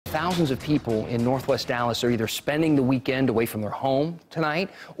thousands of people in northwest Dallas are either spending the weekend away from their home tonight,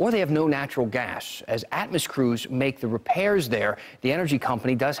 or they have no natural gas. As Atmos crews make the repairs there, the energy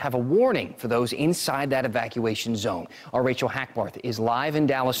company does have a warning for those inside that evacuation zone. Our Rachel Hackbarth is live in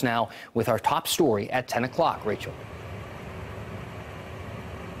Dallas now with our top story at 10 o'clock. Rachel.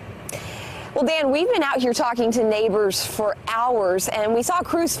 Well, Dan, we've been out here talking to neighbors for hours, and we saw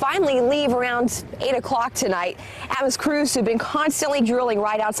crews finally leave around 8 o'clock tonight. Atmos crews have been constantly drilling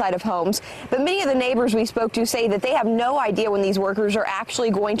right outside of homes, but many of the neighbors we spoke to say that they have no idea when these workers are actually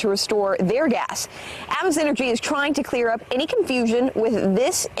going to restore their gas. Atmos Energy is trying to clear up any confusion with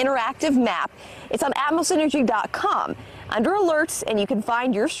this interactive map. It's on atmosenergy.com under alerts, and you can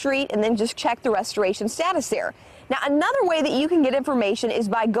find your street and then just check the restoration status there. Now, another way that you can get information is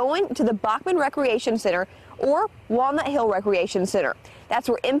by going to the Bachman Recreation Center or Walnut Hill Recreation Center. That's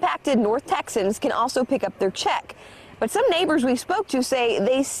where impacted North Texans can also pick up their check. But some neighbors we spoke to say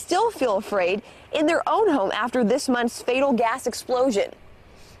they still feel afraid in their own home after this month's fatal gas explosion.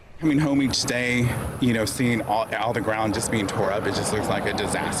 Coming home each day, you know, seeing all the ground just being tore up, it just looks like a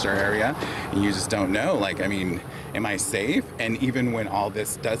disaster area. And you just don't know, like, I mean, am I safe? And even when all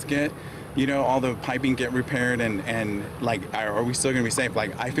this does get, you know, all the piping get repaired and like, are we still gonna be safe?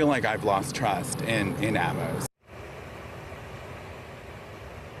 Like, I feel like I've lost trust in Atmos.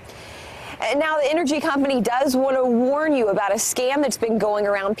 And now the energy company does want to warn you about a scam that's been going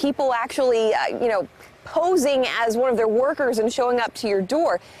around. People actually, posing as one of their workers and showing up to your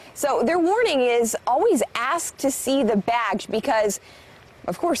door. So their warning is always ask to see the badge because,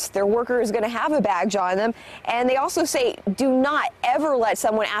 of course, their worker is going to have a badge on them. And they also say do not ever let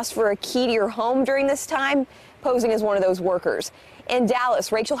someone ask for a key to your home during this time, posing as one of those workers. In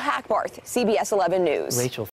Dallas, Rachel Hackbarth, CBS 11 News. Rachel.